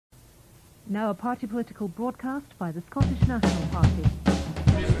Now a party political broadcast by the Scottish National Party.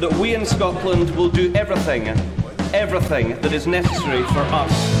 That we in Scotland will do everything that is necessary for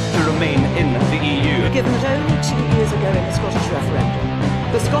us to remain in the EU. Given that only 2 years ago in the Scottish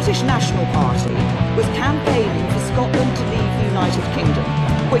referendum, the Scottish National Party was campaigning for Scotland to leave the United Kingdom,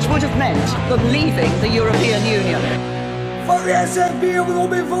 which would have meant them leaving the European Union. For the SNP, we will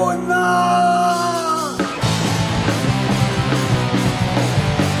be voting now!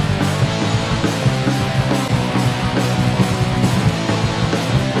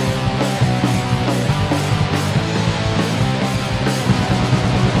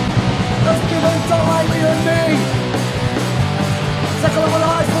 Don't like you and me. Sick of the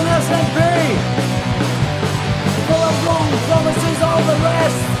lies from the SNP. Full of wrong promises, all the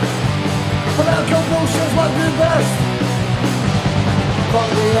rest. Political bullshit's what do best. Fuck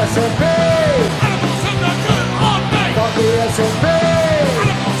the SNP. Animals have no good on me. Fuck the SNP.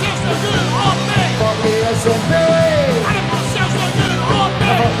 Animals have no good on me. Fuck the SNP. Animals have no good on me.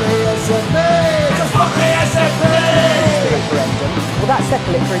 Fuck the SNP. Just fuck the SNP. Referendum. Well, that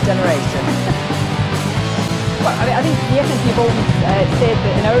settled it for a generation. Well, I think the SNP have always said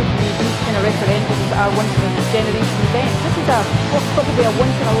that in our view these kind of referendums are once in a generation events. This is probably a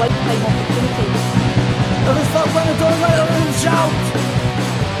once in a lifetime opportunity. If it's not when they're doing right, they'll shout.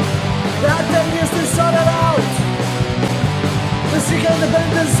 They had 10 years to sort it out. They seek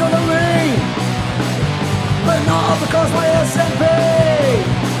independence so do we. But not because my SNP.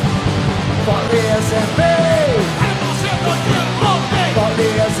 Fuck the SNP. Animals have no good on me. Fuck the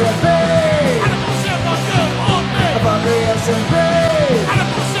SNP. Animals have no good on me. Fuck the SNP.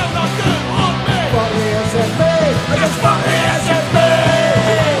 Animals have no good on me. Fuck the SNP. Just fuck the SNP.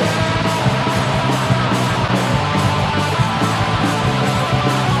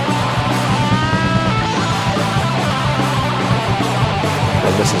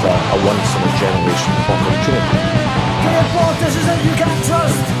 This is a once-in-a-generation opportunity. Clear politicians that you can't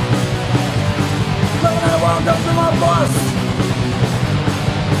trust. Living in a world up to my bust.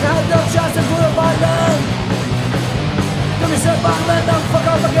 They had no chance to put it by then. Then we sit back and let them fuck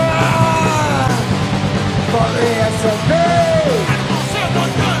up again. Fuck the SNP. Animals have no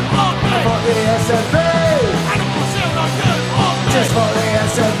good on me. Fuck the SNP. Animals have no good on me. Just fuck the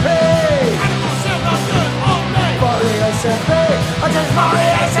SNP. Animals have no good on me. Fuck the SNP. I just fuck the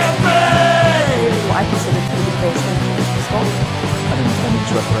SNP. What I consider to be the best thing for Scotland. An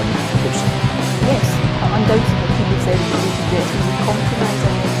independence referendum. Yes, undoubtedly people said that we should get we would compromise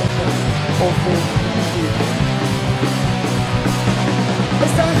on the position of the EU.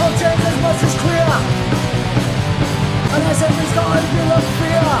 It's time for change as much as clear. And SNP's got a feel of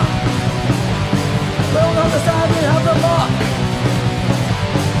fear. We all understand we have the luck.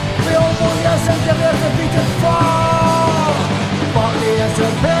 We all want the SNP to fall. Fuck the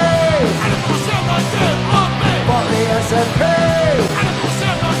SNP.